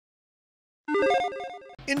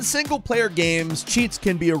In single-player games, cheats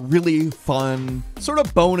can be a really fun, sort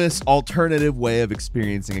of bonus alternative way of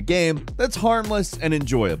experiencing a game that's harmless and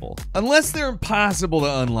enjoyable, unless they're impossible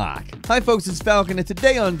to unlock. Hi folks, it's Falcon, and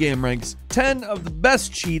today on gameranx, 10 of the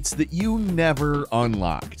best cheats that you never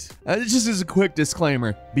unlocked. Just as a quick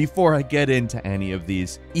disclaimer, before I get into any of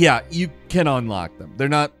these, yeah, you can unlock them. They're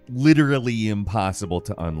not literally impossible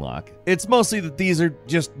to unlock. It's mostly that these are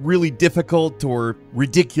just really difficult or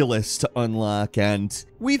ridiculous to unlock, and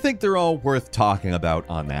we think they're all worth talking about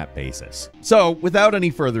on that basis. So, without any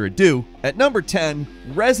further ado, at number 10,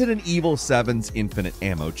 Resident Evil 7's infinite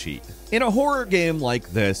ammo cheat. In a horror game like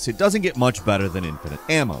this, it doesn't get much better than infinite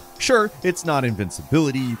ammo. Sure, it's not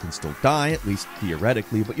invincibility, you can still die, at least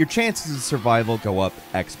theoretically, but your chances of survival go up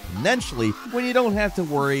exponentially when you don't have to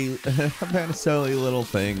worry about a silly little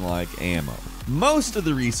thing like ammo. Most of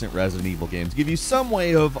the recent Resident Evil games give you some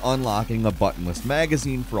way of unlocking a buttonless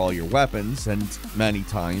magazine for all your weapons, and many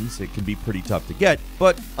times it can be pretty tough to get,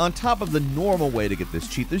 but on top of the normal way to get this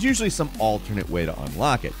cheat, there's usually some alternate way to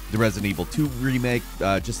unlock it. The Resident Evil 2 remake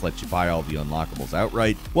just lets you buy all the unlockables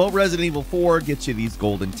outright, while Resident Evil 4 gets you these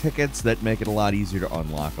golden tickets that make it a lot easier to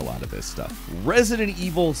unlock a lot of this stuff. Resident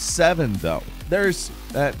Evil 7, though, there's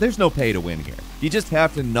no pay to win here. You just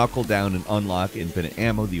have to knuckle down and unlock infinite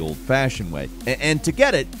ammo the old-fashioned way. And to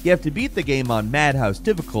get it, you have to beat the game on Madhouse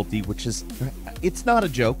difficulty, which is, it's not a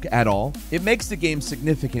joke at all. It makes the game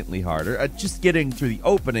significantly harder. Just getting through the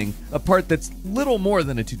opening, a part that's little more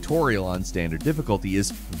than a tutorial on standard difficulty, is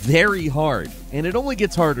very hard, and it only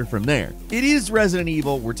gets harder from there. It is Resident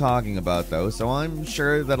Evil we're talking about, though, so I'm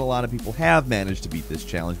sure that a lot of people have managed to beat this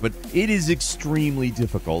challenge, but it is extremely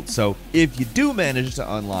difficult, so if you do manage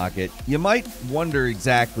to unlock it, you might wonder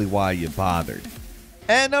exactly why you bothered.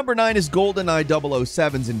 And number 9 is GoldenEye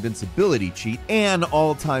 007's invincibility cheat, an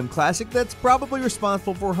all-time classic that's probably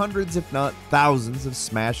responsible for hundreds if not thousands of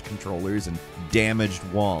smashed controllers and damaged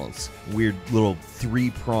walls. Weird little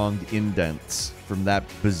three-pronged indents from that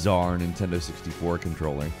bizarre Nintendo 64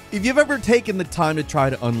 controller. If you've ever taken the time to try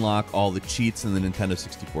to unlock all the cheats in the Nintendo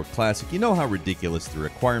 64 Classic, you know how ridiculous the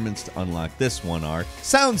requirements to unlock this one are.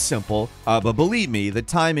 Sounds simple, but believe me, the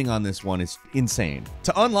timing on this one is insane.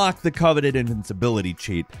 To unlock the coveted invincibility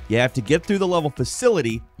cheat, you have to get through the level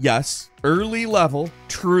facility, yes, early level,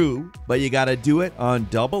 true, but you gotta do it on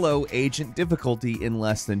 00 agent difficulty in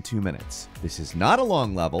less than 2 minutes. This is not a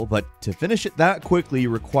long level, but to finish it that quickly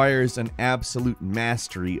requires an absolute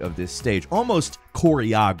mastery of this stage, almost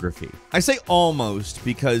choreography. I say almost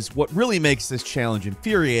because what really makes this challenge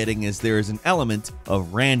infuriating is there is an element of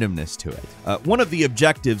randomness to it. One of the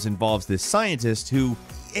objectives involves this scientist who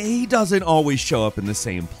he doesn't always show up in the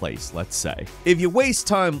same place, let's say. If you waste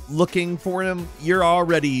time looking for him, you're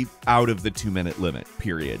already out of the 2-minute limit,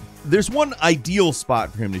 period. There's one ideal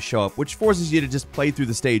spot for him to show up, which forces you to just play through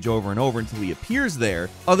the stage over and over until he appears there,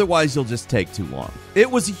 otherwise you'll just take too long. It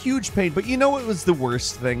was a huge pain, but you know what was the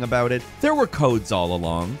worst thing about it? There were codes all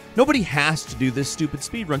along. Nobody has to do this stupid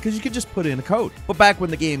speedrun, because you could just put in a code. But back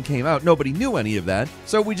when the game came out, nobody knew any of that,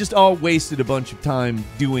 so we just all wasted a bunch of time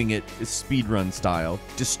doing it speedrun style,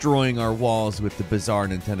 destroying our walls with the bizarre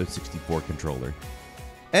Nintendo 64 controller.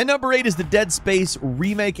 And number 8 is the Dead Space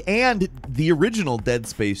remake and the original Dead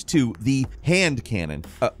Space 2, the hand cannon.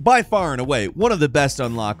 By far and away, one of the best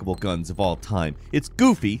unlockable guns of all time. It's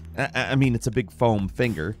goofy, I mean, it's a big foam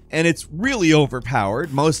finger, and it's really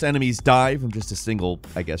overpowered. Most enemies die from just a single,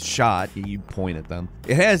 I guess, shot. You point at them.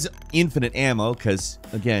 It has infinite ammo, because,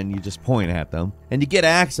 again, you just point at them, and you get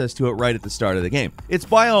access to it right at the start of the game. It's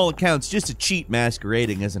by all accounts just a cheat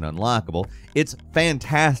masquerading as an unlockable. It's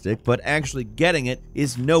fantastic, but actually getting it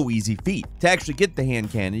is no easy feat. To actually get the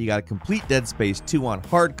hand cannon, you gotta complete Dead Space 2 on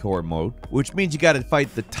hardcore mode, which means you gotta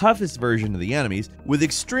fight the toughest version of the enemies with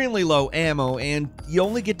extremely low ammo, and you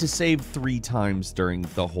only get to save 3 times during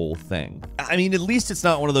the whole thing. I mean, at least it's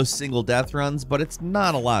not one of those single death runs, but it's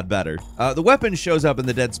not a lot better. The weapon shows up in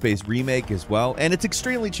the Dead Space remake as well, and it's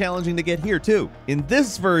extremely challenging to get here too. In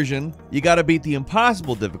this version, you gotta beat the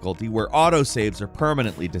impossible difficulty where autosaves are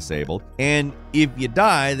permanently disabled, and if you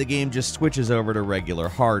die, the game just switches over to regular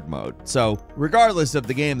hard mode. So, regardless of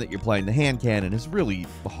the game that you're playing, the hand cannon is really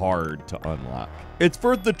hard to unlock. It's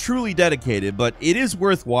for the truly dedicated, but it is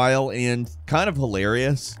worthwhile and kind of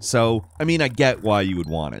hilarious. So, I mean, I get why you would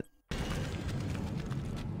want it.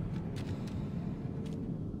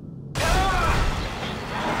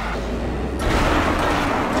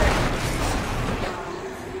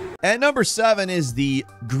 At number 7 is the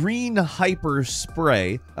green hyper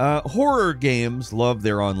spray. Horror games love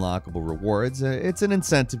their unlockable rewards. It's an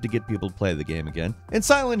incentive to get people to play the game again. And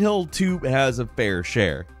Silent Hill 2 has a fair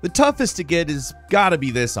share. The toughest to get is gotta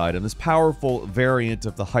be this item, this powerful variant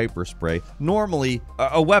of the hyper spray. Normally,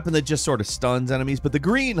 a weapon that just sort of stuns enemies, but the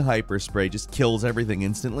green hyper spray just kills everything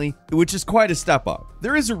instantly, which is quite a step up.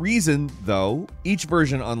 There is a reason, though. Each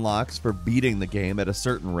version unlocks for beating the game at a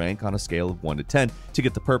certain rank on a scale of 1 to 10. To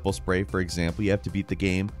get the purple spray, for example, you have to beat the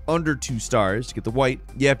game under 2 stars. To get the white,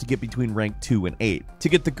 you have to get between rank 2 and 8. To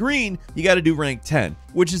get the green, you got to do rank 10,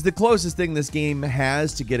 which is the closest thing this game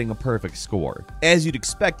has to getting a perfect score. As you'd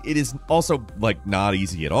expect, it is also, like, not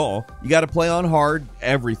easy at all. You got to play on hard,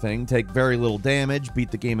 everything, take very little damage, beat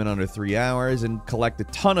the game in under 3 hours, and collect a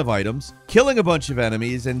ton of items, killing a bunch of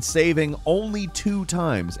enemies, and saving only 2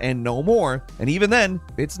 times, and no more. And even then,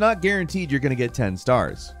 it's not guaranteed you're going to get 10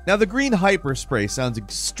 stars. Now, the green hyper spray sounds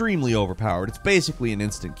extremely overpowered. It's basically an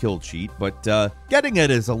instant kill cheat, but getting it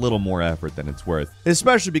is a little more effort than it's worth,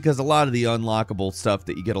 especially because a lot of the unlockable stuff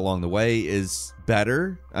that you get along the way is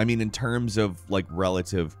better. I mean, in terms of like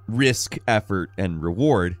relative risk, effort, and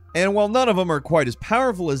reward. And while none of them are quite as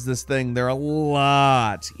powerful as this thing, they're a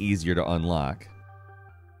lot easier to unlock.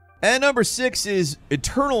 And number 6 is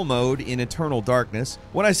Eternal Mode in Eternal Darkness.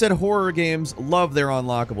 When I said horror games love their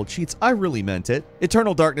unlockable cheats, I really meant it.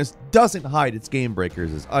 Eternal Darkness doesn't hide its game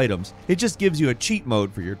breakers as items. It just gives you a cheat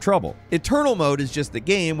mode for your trouble. Eternal Mode is just the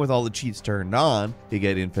game with all the cheats turned on. You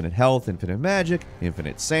get infinite health, infinite magic,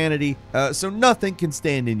 infinite sanity, so nothing can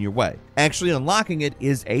stand in your way. Actually unlocking it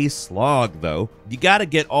is a slog, though. You gotta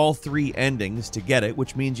get all 3 endings to get it,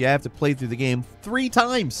 which means you have to play through the game 3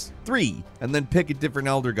 times. 3, and then pick a different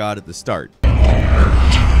Elder God at the start.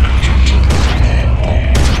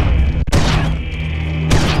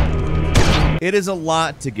 It is a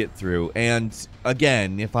lot to get through, and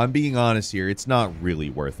again, if I'm being honest here, it's not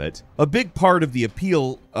really worth it. A big part of the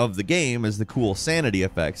appeal of the game is the cool sanity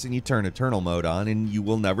effects, and you turn Eternal Mode on and you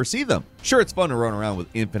will never see them. Sure, it's fun to run around with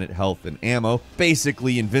infinite health and ammo,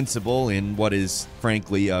 basically invincible in what is,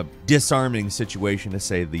 frankly, a disarming situation to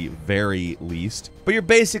say the very least, but you're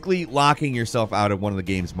basically locking yourself out of one of the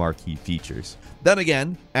game's marquee features. Then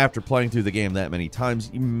again, after playing through the game that many times,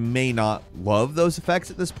 you may not love those effects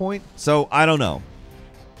at this point, so I don't know.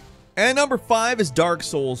 And number 5 is Dark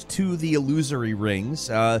Souls 2: The Illusory Rings.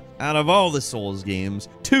 Out of all the Souls games,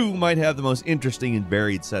 2 might have the most interesting and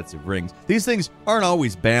varied sets of rings. These things aren't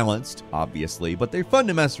always balanced, obviously, but they're fun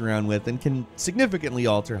to mess around with and can significantly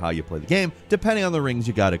alter how you play the game, depending on the rings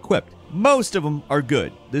you got equipped. Most of them are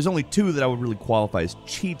good. There's only 2 that I would really qualify as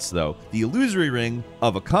cheats, though. The Illusory Ring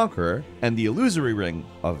of a Conqueror and the Illusory Ring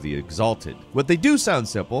of the Exalted. What they do sound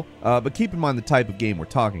simple, but keep in mind the type of game we're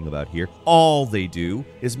talking about here. All they do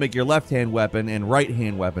is make your left-hand weapon and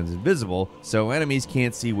right-hand weapons invisible, so enemies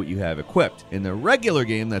can't see what you have equipped. In the regular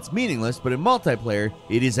game, that's meaningless, but in multiplayer,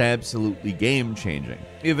 it is absolutely game-changing.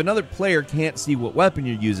 If another player can't see what weapon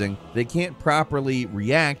you're using, they can't properly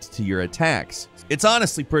react to your attacks. It's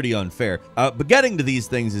honestly pretty unfair, but getting to these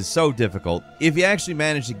things is so difficult. If you actually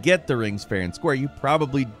manage to get the rings fair and square, you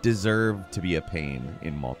probably deserve to be a pain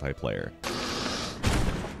in multiplayer.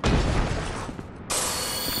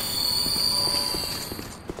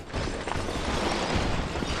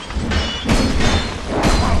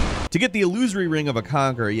 To get the Illusory Ring of a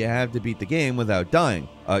Conqueror, you have to beat the game without dying.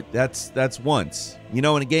 That's once. You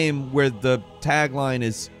know, in a game where the tagline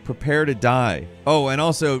is prepare to die. Oh, and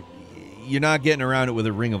also, you're not getting around it with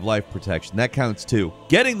a Ring of Life protection. That counts too.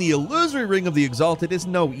 Getting the Illusory Ring of the Exalted is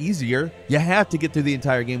no easier. You have to get through the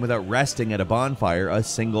entire game without resting at a bonfire a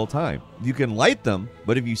single time. You can light them,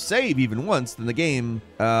 but if you save even once, then the game,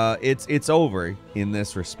 it's over in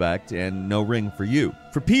this respect, and no ring for you.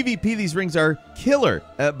 For PvP, these rings are killer,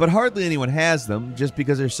 but hardly anyone has them just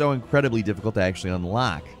because they're so incredibly difficult to actually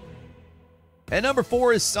unlock. And number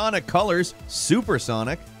 4 is Sonic Colors,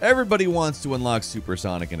 Supersonic. Everybody wants to unlock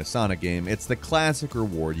Supersonic in a Sonic game. It's the classic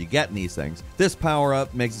reward you get in these things. This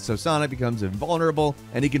power-up makes it so Sonic becomes invulnerable,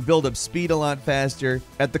 and he can build up speed a lot faster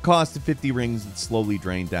at the cost of 50 rings that slowly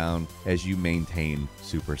drain down as you maintain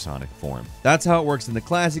Supersonic form. That's how it works in the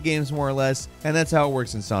classic games, more or less, and that's how it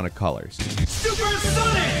works in Sonic Colors.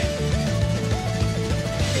 Supersonic!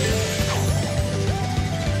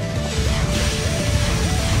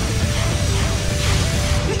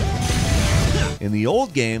 In the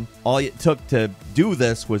old game, all it took to do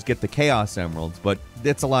this was get the Chaos Emeralds, but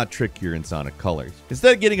it's a lot trickier in Sonic Colors.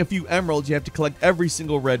 Instead of getting a few emeralds, you have to collect every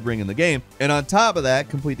single red ring in the game, and on top of that,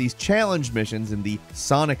 complete these challenge missions in the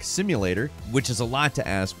Sonic Simulator, which is a lot to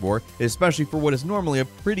ask for, especially for what is normally a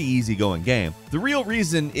pretty easygoing game. The real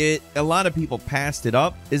reason a lot of people passed it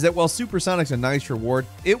up is that while Super Sonic's a nice reward,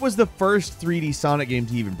 it was the first 3D Sonic game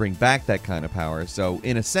to even bring back that kind of power, so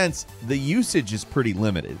in a sense, the usage is pretty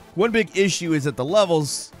limited. One big issue is that the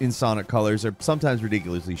levels in Sonic Colors are sometimes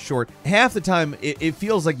ridiculously short. Half the time, it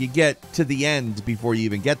feels like you get to the end before you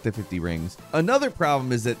even get the 50 rings. Another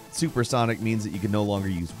problem is that Super Sonic means that you can no longer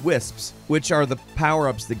use Wisps, which are the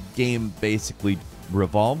power-ups the game basically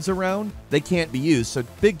revolves around. They can't be used, so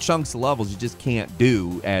big chunks of levels you just can't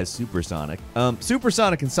do as Super Sonic. Super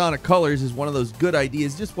Sonic and Sonic Colors is one of those good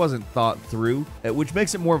ideas, just wasn't thought through, which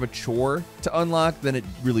makes it more of a chore to unlock than it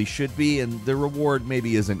really should be, and the reward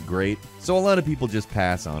maybe isn't great, so a lot of people just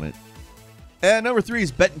pass on it. And number 3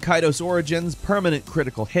 is Kaitos Origins Permanent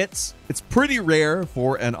Critical Hits. It's pretty rare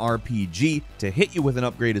for an RPG to hit you with an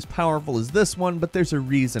upgrade as powerful as this one, but there's a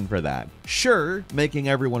reason for that. Sure, making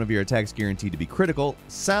every one of your attacks guaranteed to be critical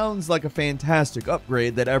sounds like a fantastic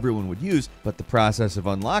upgrade that everyone would use, but the process of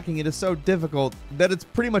unlocking it is so difficult that it's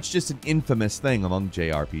pretty much just an infamous thing among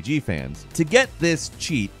JRPG fans. To get this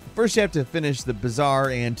cheat, first, you have to finish the bizarre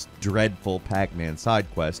and dreadful Pac-Man side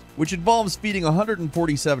quest, which involves feeding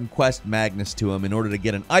 147 quest Magnus to him in order to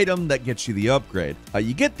get an item that gets you the upgrade.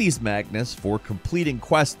 You get these Magnus for completing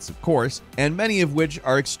quests, of course, and many of which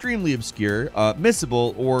are extremely obscure,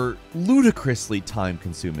 missable, or ludicrously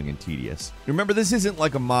time-consuming and tedious. Remember, this isn't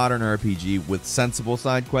like a modern RPG with sensible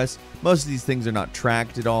side quests. Most of these things are not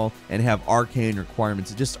tracked at all and have arcane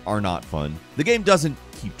requirements that just are not fun. The game doesn't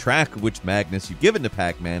keep track of which Magnus you've given to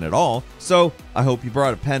Pac-Man at all, so I hope you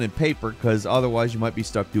brought a pen and paper, because otherwise you might be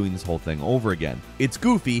stuck doing this whole thing over again. It's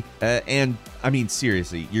goofy, and I mean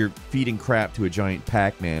seriously, you're feeding crap to a giant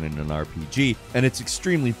Pac-Man in an RPG, and it's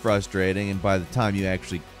extremely frustrating, and by the time you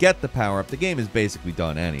actually get the power-up, the game is basically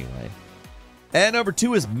done anyway. And number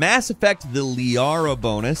 2 is Mass Effect the Liara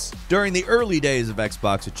bonus. During the early days of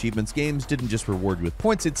Xbox achievements, games didn't just reward you with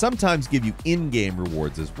points, they'd sometimes give you in-game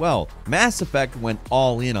rewards as well. Mass Effect went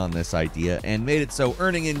all in on this idea and made it so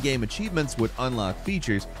earning in-game achievements would unlock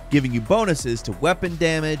features, giving you bonuses to weapon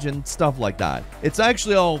damage and stuff like that. It's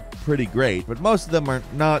actually all pretty great, but most of them are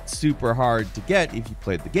not super hard to get if you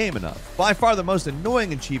played the game enough. By far the most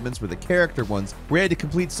annoying achievements were the character ones, where you had to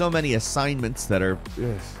complete so many assignments that are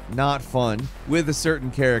not fun with a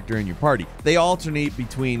certain character in your party. They alternate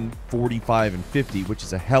between 45 and 50, which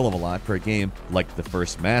is a hell of a lot for a game like the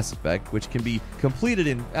first Mass Effect, which can be completed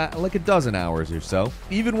in like a dozen hours or so,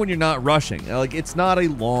 even when you're not rushing. Like, it's not a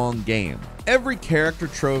long game. Every character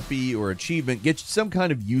trophy or achievement gets you some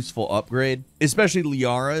kind of useful upgrade, especially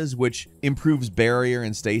Liara's, which improves barrier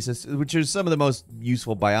and stasis, which are some of the most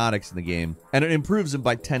useful biotics in the game, and it improves them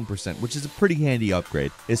by 10%, which is a pretty handy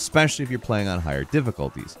upgrade, especially if you're playing on higher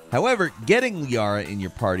difficulties. However, getting Liara in your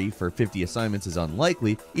party for 50 assignments is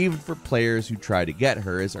unlikely, even for players who try to get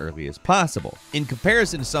her as early as possible. In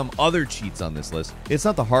comparison to some other cheats on this list, it's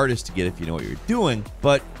not the hardest to get if you know what you're doing,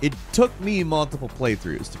 but it took me multiple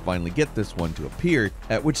playthroughs to finally get this one to appear,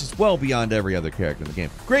 which is well beyond every other character in the game.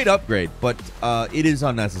 Great upgrade, but it is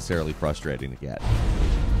unnecessarily frustrating to get.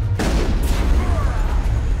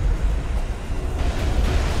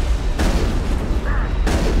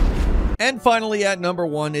 And finally, at number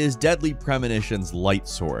 1 is Deadly Premonition's Light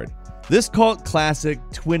Sword. This cult classic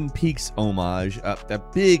Twin Peaks homage, a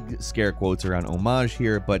big scare quotes around homage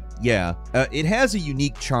here, but yeah, it has a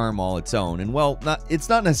unique charm all its own, and well, it's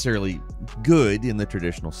not necessarily good in the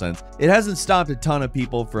traditional sense. It hasn't stopped a ton of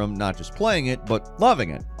people from not just playing it, but loving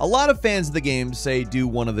it. A lot of fans of the game say do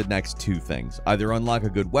one of the next two things, either unlock a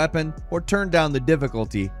good weapon or turn down the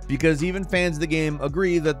difficulty, because even fans of the game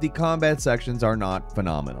agree that the combat sections are not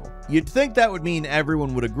phenomenal. You'd think that would mean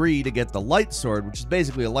everyone would agree to get the light sword, which is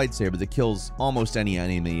basically a lightsaber that kills almost any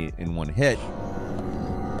enemy in one hit.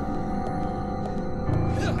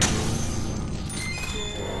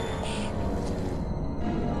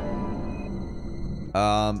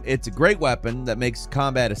 It's a great weapon that makes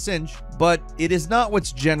combat a cinch, but it is not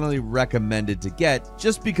what's generally recommended to get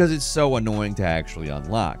just because it's so annoying to actually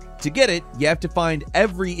unlock. To get it, you have to find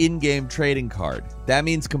every in-game trading card. That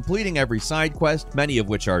means completing every side quest, many of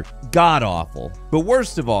which are god-awful. But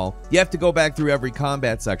worst of all, you have to go back through every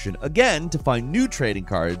combat section again to find new trading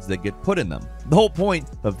cards that get put in them. The whole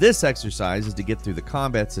point of this exercise is to get through the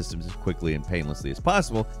combat systems as quickly and painlessly as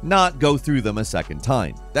possible, not go through them a second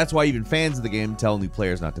time. That's why even fans of the game tell new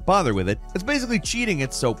players not to bother with it. It's basically cheating.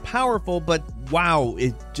 It's so powerful, but wow,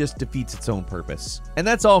 it just defeats its own purpose. And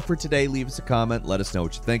that's all for today. Leave us a comment, let us know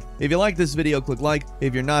what you think. If you like this video, click like.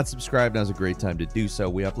 If you're not subscribed, now's a great time to do so.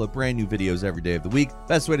 We upload brand new videos every day of the week.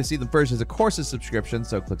 Best way to see them first is, of course, a subscription,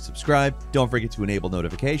 so click subscribe. Don't forget to enable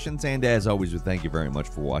notifications, and as always, we thank you very much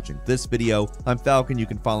for watching this video. I'm Falcon. You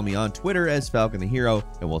can follow me on Twitter as Falcon the Hero,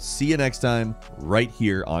 and we'll see you next time right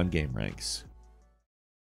here on GameRanx.